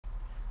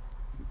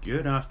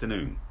Good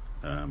afternoon.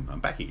 I'm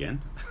back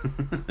again,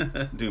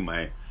 doing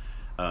my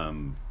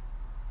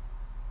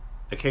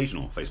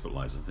occasional Facebook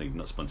Lives. I think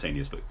not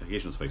spontaneous, but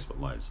occasional Facebook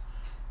Lives.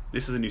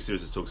 This is a new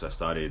series of talks I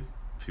started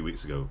a few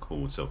weeks ago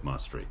called Self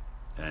Mastery,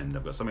 and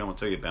I've got something I want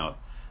to tell you about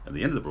at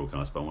the end of the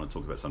broadcast, but I want to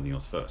talk about something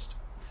else first.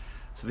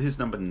 So this is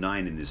number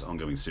 9 in this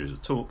ongoing series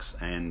of talks,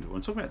 and what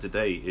I'm talking about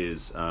today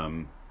is,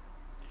 bottom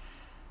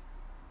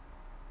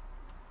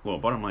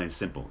line is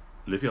simple: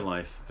 live your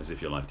life as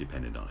if your life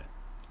depended on it.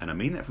 And I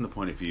mean that from the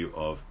point of view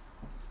of,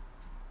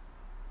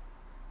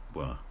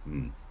 how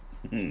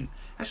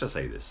should I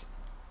say this?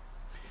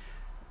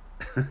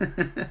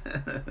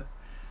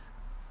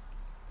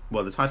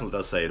 Well, the title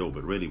does say it all,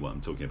 but really what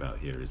I'm talking about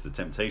here is the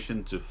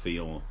temptation to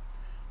feel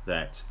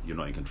that you're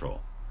not in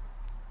control.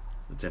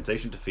 The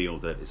temptation to feel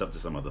that it's up to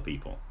some other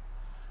people.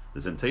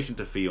 The temptation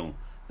to feel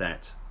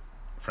that,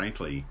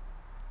 frankly,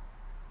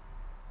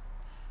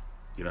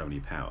 you don't have any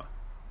power.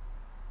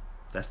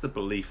 That's the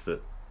belief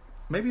that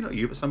maybe not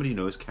you, but somebody you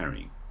know is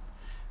carrying.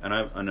 And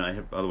I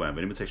have, by the way, I have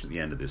an invitation at the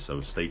end of this,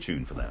 so stay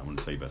tuned for that. I want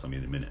to tell you about something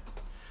in a minute.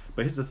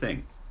 But here's the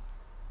thing.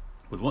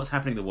 With what's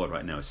happening in the world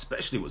right now,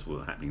 especially what's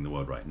happening in the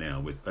world right now,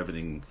 with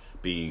everything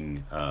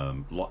being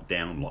locked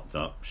down, locked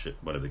up, shit,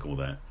 whatever they call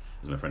that,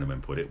 as my friend of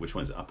mine put it, which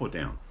one's up or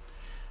down?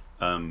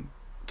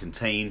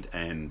 Contained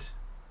and,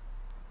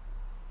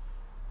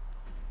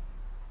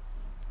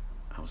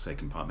 I would say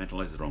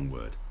compartmentalized is the wrong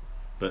word,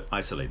 but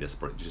isolate,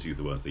 just use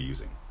the words they're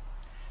using.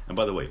 And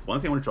by the way,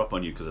 one thing I want to drop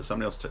on you, because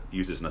somebody else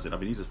uses, and I said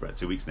I've been using this for about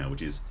 2 weeks now,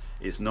 which is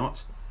it's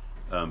not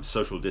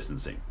social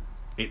distancing,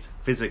 it's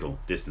physical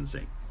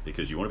distancing,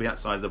 because you want to be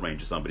outside of the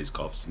range of somebody's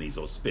cough, sneeze,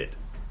 or spit.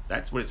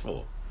 That's what it's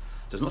for.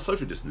 So it's not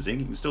social distancing.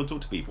 You can still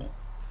talk to people.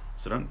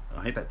 So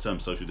I hate that term,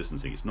 social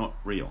distancing. It's not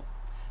real.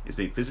 It's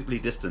being physically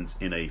distant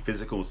in a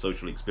physical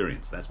social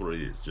experience. That's what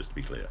it is, just to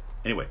be clear.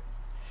 Anyway,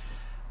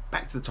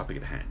 back to the topic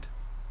at hand.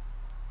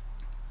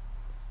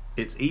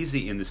 It's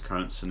easy in this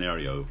current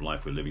scenario of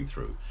life we're living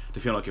through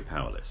to feel like you're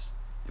powerless.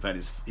 In fact,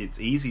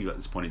 it's easy at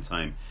this point in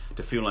time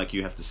to feel like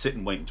you have to sit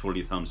and wait and twiddle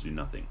your thumbs and do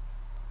nothing.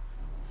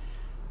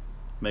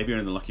 Maybe you're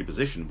in the lucky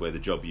position where the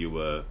job that you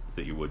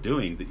were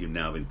doing, that you've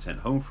now been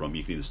sent home from,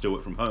 you can either still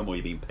work from home or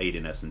you're being paid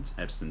in absentia.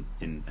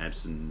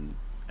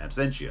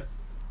 Absentia?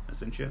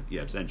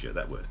 Yeah, absentia,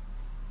 that word.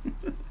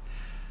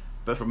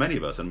 But for many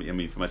of us, I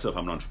mean, for myself,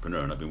 I'm an entrepreneur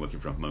and I've been working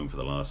from home for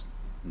the last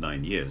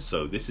 9 years,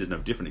 so this is no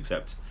different,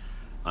 except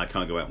I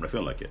can't go out when I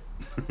feel like it,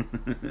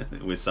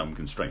 with some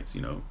constraints, you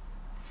know.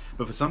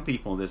 But for some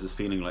people, there's this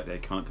feeling like they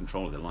can't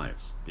control their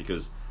lives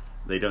because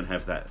they don't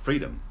have that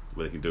freedom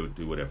where they can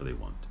do whatever they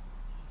want.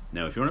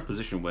 Now, if you're in a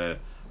position where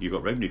you've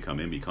got revenue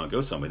coming in, but you can't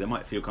go somewhere, they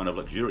might feel kind of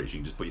luxurious. You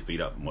can just put your feet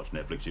up and watch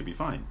Netflix, you'll be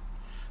fine.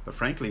 But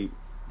frankly,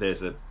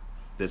 there's a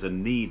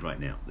need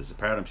right now. There's a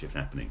paradigm shift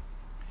happening.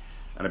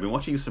 And I've been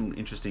watching some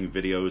interesting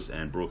videos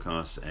and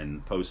broadcasts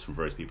and posts from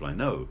various people I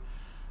know.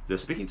 They're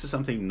speaking to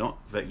something not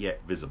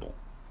yet visible.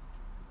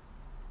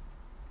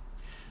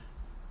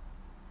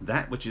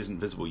 That which isn't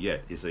visible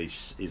yet is a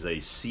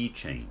sea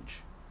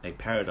change, a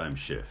paradigm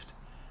shift,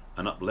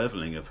 an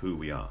up-leveling of who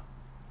we are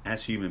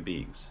as human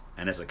beings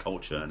and as a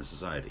culture and a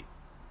society.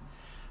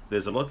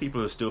 There's a lot of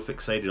people who are still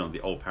fixated on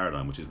the old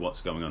paradigm, which is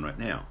what's going on right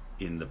now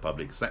in the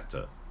public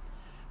sector,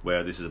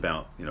 where this is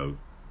about, you know,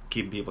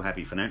 keeping people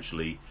happy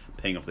financially,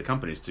 paying off the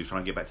companies to try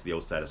and get back to the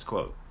old status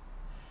quo.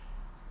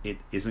 It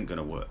isn't going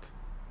to work.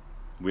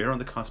 We're on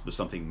the cusp of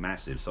something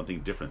massive,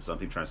 something different,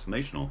 something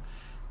transformational,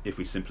 if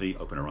we simply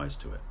open our eyes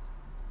to it.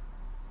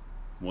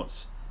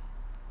 What's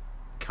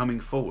coming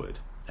forward,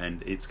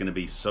 and it's going to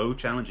be so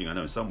challenging, I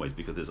know, in some ways,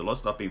 because there's a lot of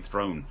stuff being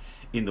thrown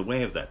in the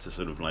way of that to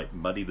sort of like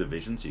muddy the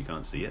vision so you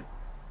can't see it.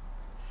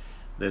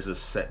 There's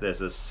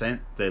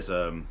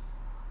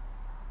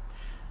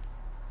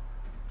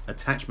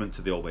attachment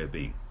to the old way of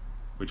being,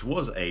 which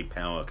was a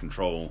power,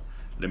 control,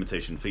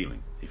 limitation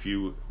feeling. If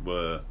you've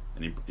been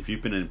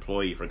an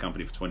employee for a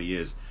company for 20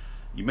 years,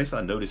 you may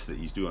start to notice that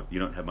you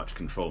don't have much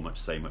control, much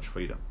say, much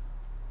freedom.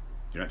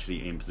 You're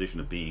actually in a position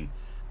of being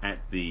at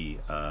the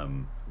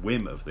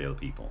whim of the other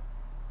people.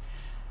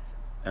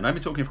 And I've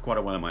been talking for quite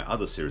a while in my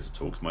other series of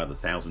talks, my other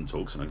 1,000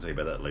 talks, and I can tell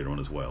you about that later on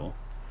as well,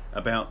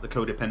 about the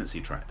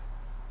codependency trap.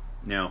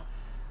 Now,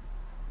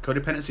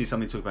 codependency is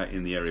something to talk about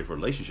in the area of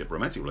relationship,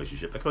 romantic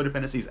relationship, but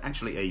codependency is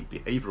actually a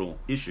behavioral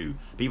issue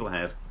people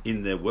have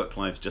in their work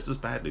lives just as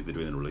badly as they do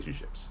in their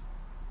relationships.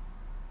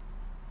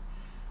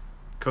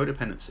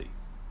 Codependency,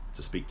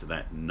 to speak to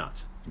that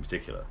nut in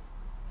particular,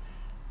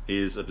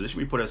 is a position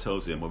we put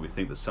ourselves in where we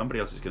think that somebody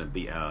else is going to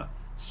be our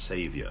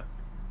savior,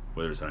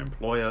 whether it's our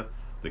employer,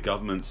 the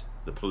government,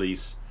 the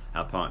police,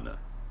 our partner.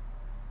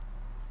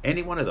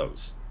 Any one of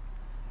those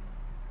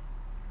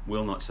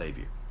will not save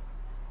you.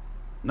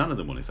 None of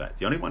them will, in fact.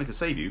 The only one who can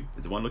save you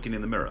is the one looking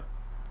in the mirror.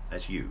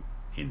 That's you.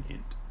 Hint,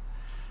 hint.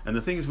 And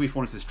the thing is, we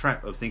fall into this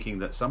trap of thinking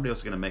that somebody else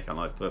is going to make our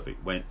life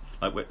perfect. It's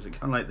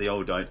kind of like the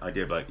old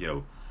idea of, like, you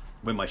know,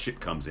 when my ship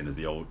comes in, is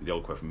the old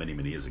quote from many,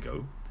 many years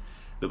ago.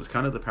 That was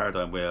kind of the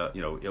paradigm where,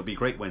 you know, it'll be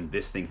great when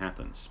this thing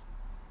happens.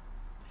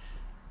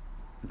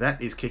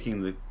 that is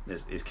kicking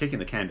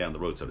the can down the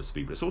road, so to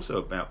speak. But it's also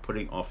about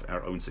putting off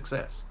our own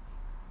success.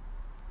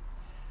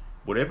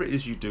 Whatever it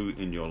is you do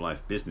in your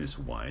life,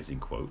 business-wise, in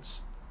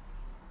quotes,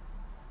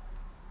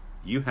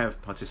 you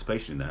have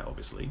participation in that,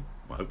 obviously.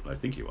 I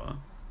think you are.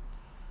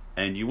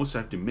 And you also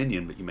have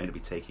dominion, but you may not be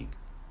taking,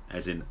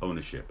 as in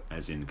ownership,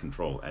 as in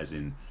control, as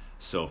in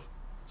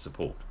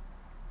self-support.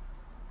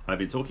 I've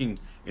been talking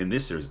in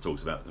this series of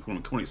talks about,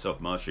 calling it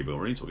self-mastery, but what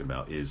we're really talking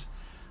about is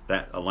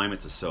that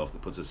alignment to self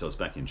that puts ourselves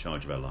back in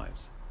charge of our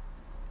lives.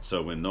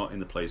 So we're not in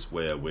the place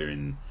where we're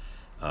in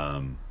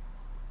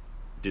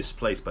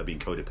displaced by being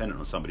codependent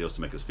on somebody else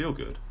to make us feel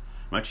good.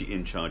 We're actually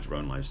in charge of our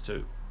own lives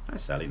too. Hi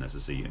Sally, nice to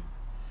see you.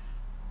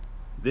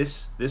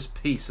 This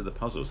piece of the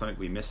puzzle is something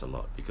we miss a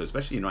lot, because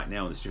especially right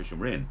now in the situation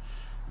we're in,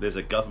 there's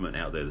a government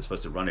out there that's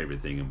supposed to run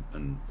everything,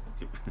 and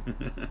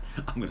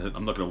I'm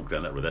not going to walk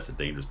down that road. That's a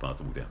dangerous path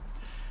to walk down.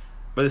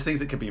 But there's things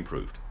that can be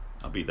improved.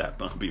 I'll be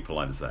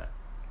polite as that.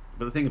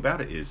 But the thing about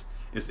it is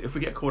that if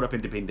we get caught up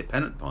in being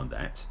dependent upon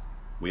that,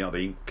 we are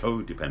being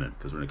codependent,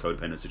 because we're in a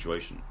codependent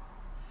situation.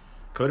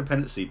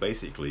 Codependency,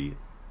 basically,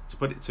 to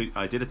put it to,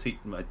 I did a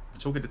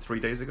talk I did 4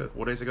 days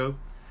ago,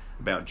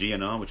 about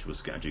GNR, which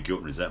was actually guilt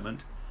and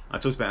resentment. I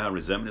talked about how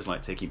resentment is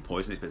like taking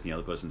poison, expecting the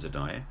other person to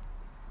die.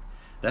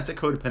 That's a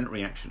codependent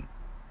reaction.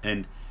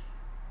 And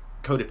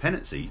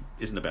codependency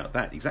isn't about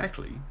that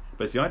exactly,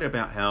 but it's the idea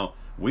about how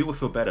we will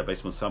feel better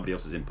based on somebody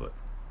else's input,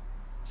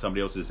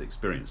 somebody else's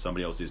experience,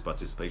 somebody else's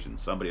participation,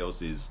 somebody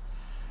else's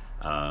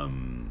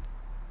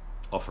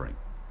offering.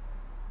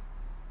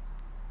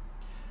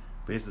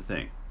 But here's the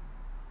thing.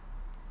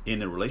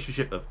 In a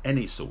relationship of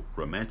any sort,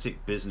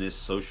 romantic, business,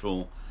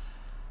 social,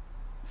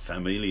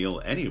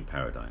 familial, any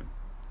paradigm,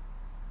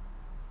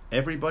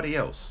 everybody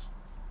else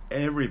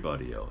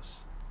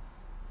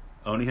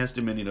only has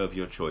dominion over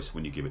your choice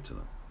when you give it to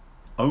them.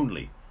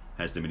 Only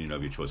has dominion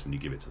over your choice when you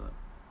give it to them.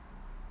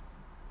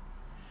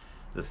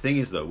 The thing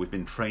is, though, we've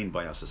been trained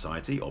by our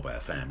society or by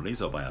our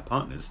families or by our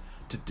partners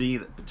to be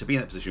in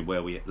that position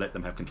where we let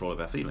them have control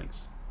of our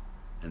feelings.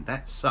 And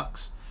that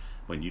sucks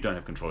when you don't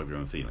have control of your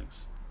own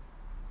feelings.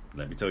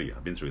 Let me tell you,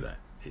 I've been through that.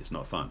 It's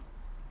not fun.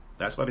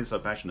 That's why I've been so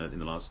passionate in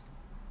the last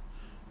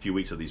few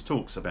weeks of these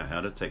talks about how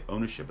to take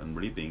ownership and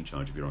really be in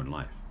charge of your own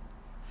life.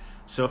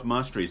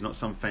 Self-mastery is not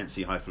some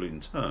fancy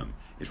highfalutin term.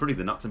 It's really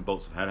the nuts and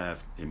bolts of how to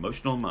have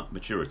emotional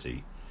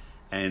maturity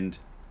and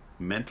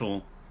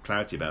mental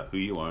clarity about who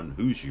you are and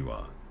whose you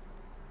are.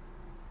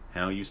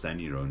 How you stand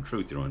in your own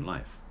truth, your own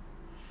life.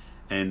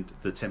 And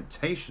the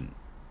temptation,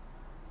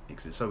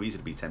 because it's so easy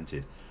to be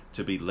tempted,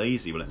 to be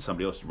lazy, letting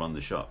somebody else run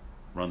the show,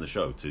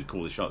 to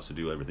call the shots, to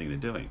do everything they're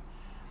doing.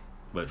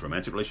 Whether it's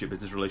romantic relationship,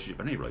 business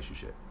relationship, any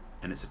relationship.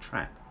 And it's a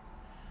trap.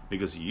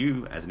 Because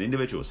you, as an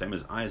individual, same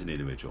as I as an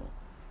individual,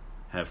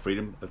 have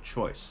freedom of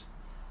choice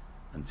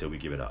until we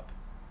give it up.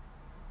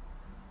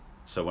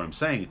 So when I'm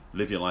saying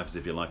live your life as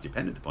if your life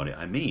depended upon it,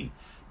 I mean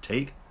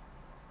take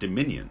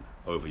dominion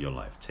over your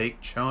life.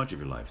 Take charge of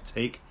your life.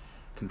 Take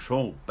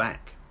control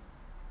back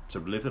to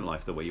live the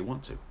life the way you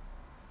want to.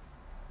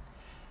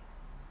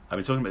 I've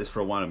been talking about this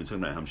for a while. I've been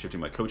talking about how I'm shifting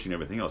my coaching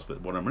and everything else.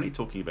 But what I'm really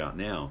talking about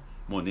now,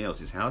 more than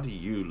else, is how do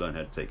you learn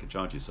how to take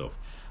charge of yourself?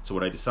 So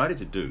what I decided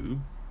to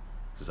do,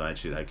 because I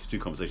actually had 2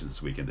 conversations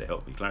this weekend to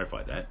help me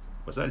clarify that,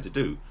 what I decided to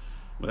do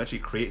was actually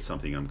create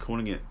something. I'm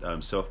calling it the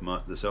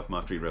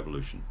Self-Mastery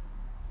Revolution.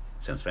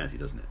 Sounds fancy,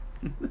 doesn't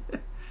it?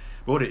 But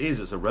what it is,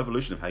 it's a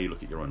revolution of how you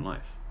look at your own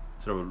life.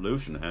 It's a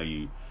revolution of how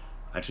you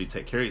actually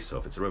take care of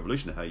yourself. It's a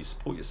revolution of how you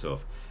support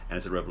yourself. And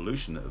it's a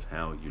revolution of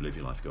how you live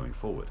your life going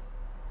forward.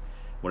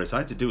 What I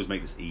decided to do is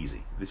make this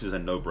easy. This is a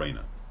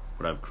no-brainer.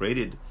 What I've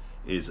created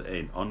is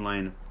an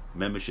online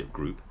membership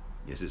group.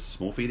 Yes, it's a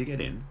small fee to get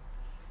in.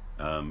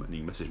 And you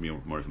can message me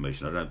more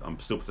information. I'm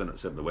still setting up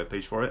the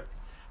webpage for it.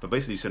 But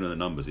basically, you send in the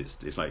numbers.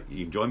 It's like,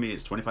 you can join me.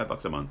 It's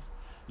 $25 a month.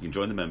 You can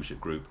join the membership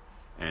group.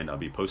 And I'll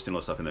be posting a lot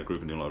of stuff in that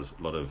group and doing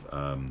a lot of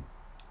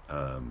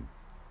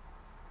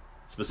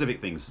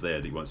specific things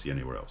there that you won't see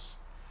anywhere else.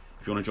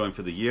 If you want to join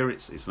for the year,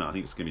 it's not, I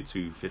think it's going to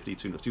be $250,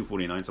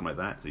 $249, something like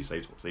that. So you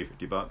save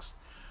 $50.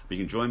 But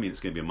you can join me, and it's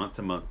going to be a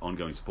month-to-month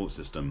ongoing support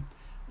system.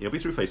 It'll be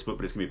through Facebook,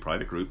 but it's going to be a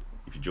private group.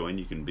 If you join,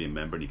 you can be a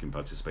member and you can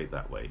participate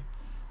that way.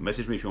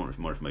 Message me if you want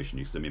more information.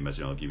 You can send me a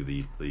message, and I'll give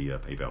you the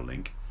PayPal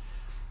link.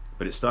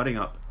 But it's starting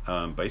up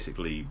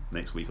basically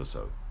next week or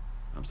so.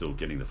 I'm still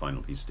getting the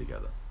final pieces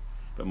together.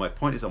 But my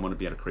point is, I want to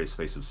be able to create a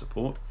space of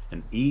support,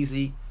 an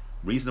easy,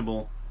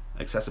 reasonable,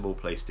 accessible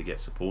place to get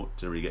support,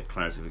 to really get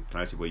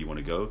clarity where you want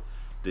to go,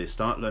 to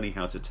start learning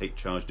how to take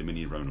charge,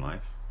 dominion of your own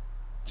life,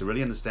 to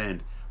really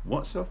understand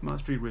what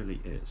self-mastery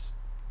really is,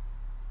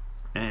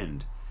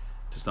 and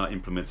to start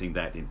implementing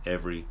that in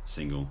every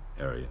single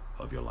area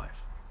of your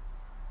life.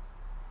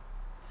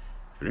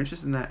 If you're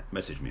interested in that,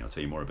 message me. I'll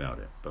tell you more about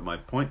it. But my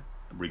point,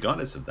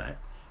 regardless of that,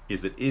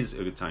 is that it is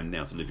a good time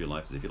now to live your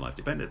life as if your life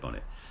depended upon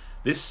it.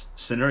 This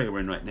scenario we're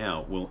in right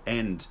now will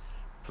end,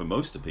 for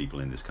most of the people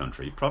in this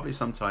country, probably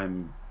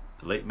sometime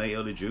late May,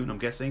 early June, I'm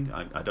guessing.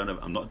 I don't know.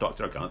 I'm not a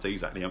doctor. I can't tell you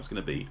exactly how it's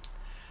going to be.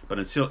 But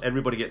until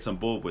everybody gets on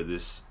board with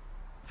this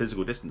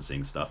physical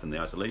distancing stuff and the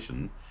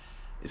isolation,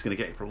 it's going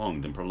to get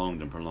prolonged and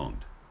prolonged and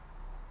prolonged.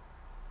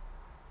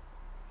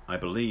 I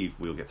believe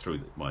we'll get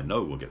through. Well, I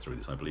know we'll get through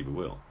this. I believe we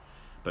will.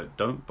 But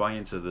don't buy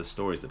into the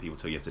stories that people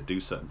tell you have to do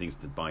certain things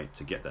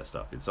to get that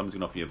stuff. If someone's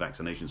going to offer you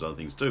vaccinations, other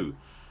things too,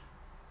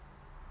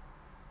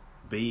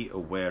 be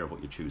aware of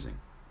what you're choosing.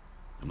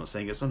 I'm not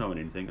saying yes or no on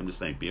anything. I'm just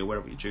saying be aware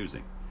of what you're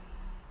choosing.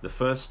 The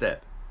first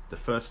step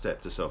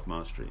to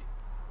self-mastery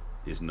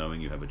is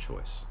knowing you have a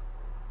choice.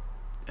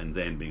 And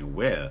then being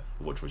aware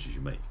of what choices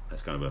you make.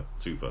 That's kind of a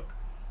twofer.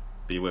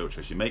 Be aware of what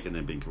choices you make, and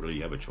then being clear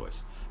you have a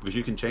choice. Because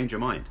you can change your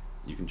mind.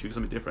 You can choose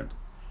something different.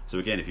 So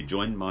again, if you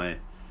join my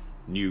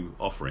new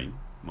offering,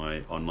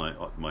 my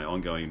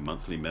ongoing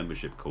monthly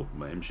membership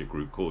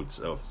group called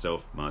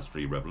Self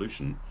Mastery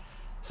Revolution,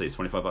 say it's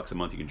 $25 a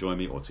month, you can join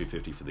me, or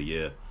 $250 for the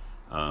year,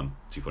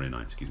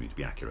 $249, excuse me, to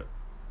be accurate.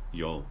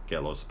 You'll get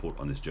a lot of support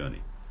on this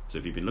journey. So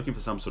if you've been looking for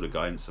some sort of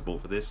guidance,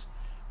 support for this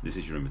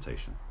is your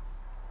invitation.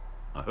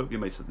 I hope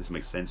this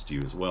makes sense to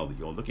you as well, that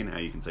you're looking at how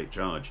you can take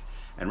charge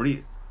and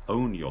really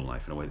own your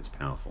life in a way that's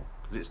powerful,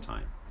 because it's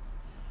time.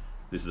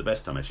 This is the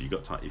best time, actually. You've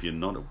got time. If you're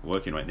not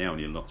working right now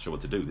and you're not sure what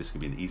to do, this can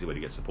be an easy way to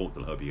get support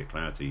that'll help you get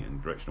clarity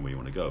and direction of where you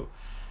want to go.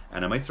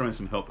 And I may throw in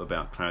some help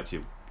about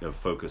clarity of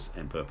focus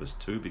and purpose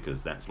too,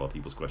 because that's a lot of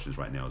people's questions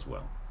right now as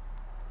well.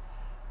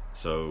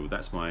 So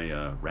that's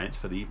my rant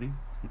for the evening,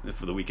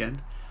 for the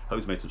weekend. Hope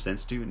it's made some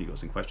sense to you and you've got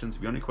some questions.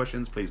 If you have any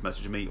questions, please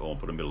message me or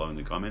put them below in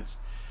the comments.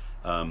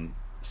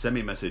 Send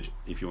me a message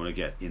if you want to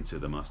get into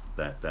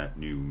that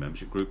new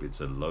membership group.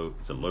 It's a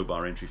low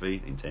bar entry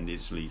fee,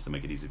 intentionally to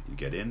make it easy for you to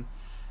get in.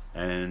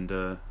 And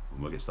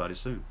we'll get started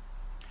soon.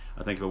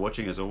 I thank you for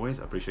watching as always.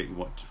 I appreciate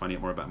you finding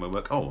out more about my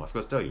work. Oh, I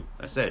forgot to tell you,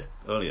 I said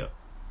earlier,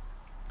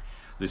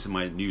 this is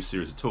my new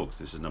series of talks.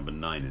 This is number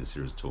 9 in a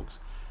series of talks.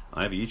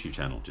 I have a YouTube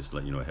channel, just to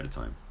let you know ahead of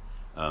time.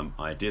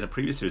 I did a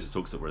previous series of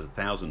talks that were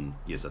 1,000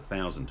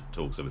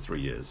 talks over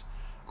 3 years,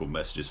 called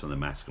Messages from the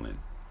Masculine.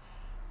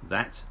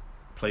 That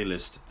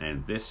playlist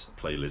and this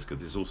playlist,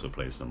 because this is also a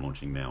playlist I'm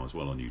launching now as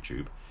well on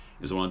YouTube,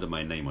 is all under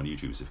my name on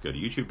YouTube. So if you go to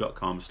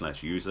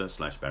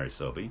youtube.com/user/Barry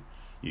Selby,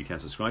 you can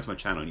subscribe to my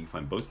channel and you can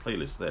find both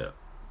playlists there,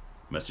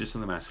 Messages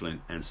from the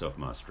Masculine and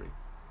Self-Mastery.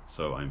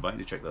 So I invite you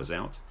to check those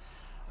out.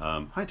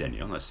 Hi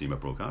Danielle, nice to see you in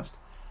my broadcast.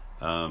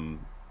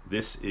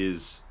 This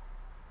is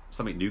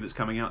something new that's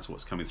coming out. It's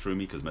what's coming through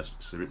me, because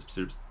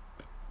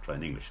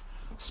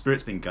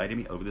Spirit's been guiding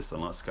me over this the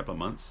last couple of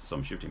months, so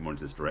I'm shifting more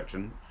into this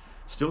direction.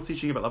 Still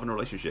teaching about love and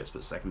relationships,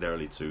 but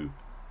secondarily to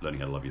learning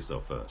how to love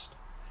yourself first.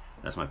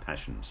 That's my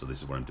passion, so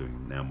this is what I'm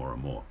doing now more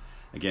and more.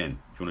 Again,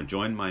 if you want to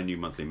join my new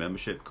monthly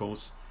membership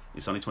course,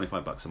 it's only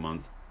 $25 a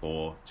month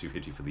or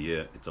 $250 for the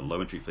year. It's a low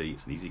entry fee.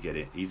 It's an easy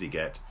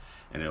get,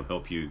 and it'll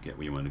help you get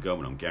where you want to go.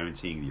 And I'm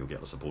guaranteeing that you'll get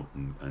the support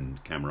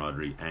and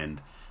camaraderie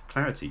and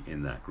clarity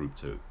in that group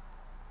too.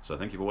 So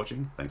thank you for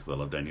watching. Thanks for the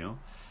love, Danielle,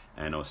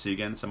 and I'll see you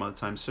again some other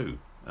time soon.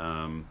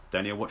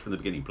 Danielle, watch from the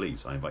beginning,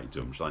 please. I invite you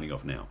to. I'm signing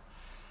off now.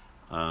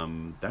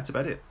 That's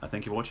about it. I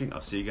thank you for watching.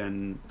 I'll see you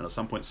again at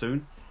some point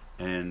soon.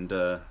 And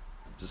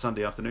it's a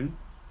Sunday afternoon.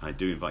 I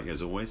do invite you,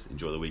 as always,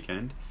 enjoy the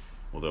weekend.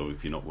 Although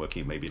if you're not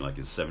working, maybe like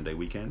it's a 7-day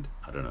weekend.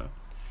 I don't know.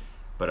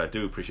 But I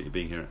do appreciate you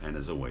being here. And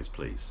as always,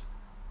 please,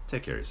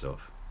 take care of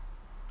yourself.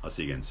 I'll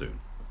see you again soon.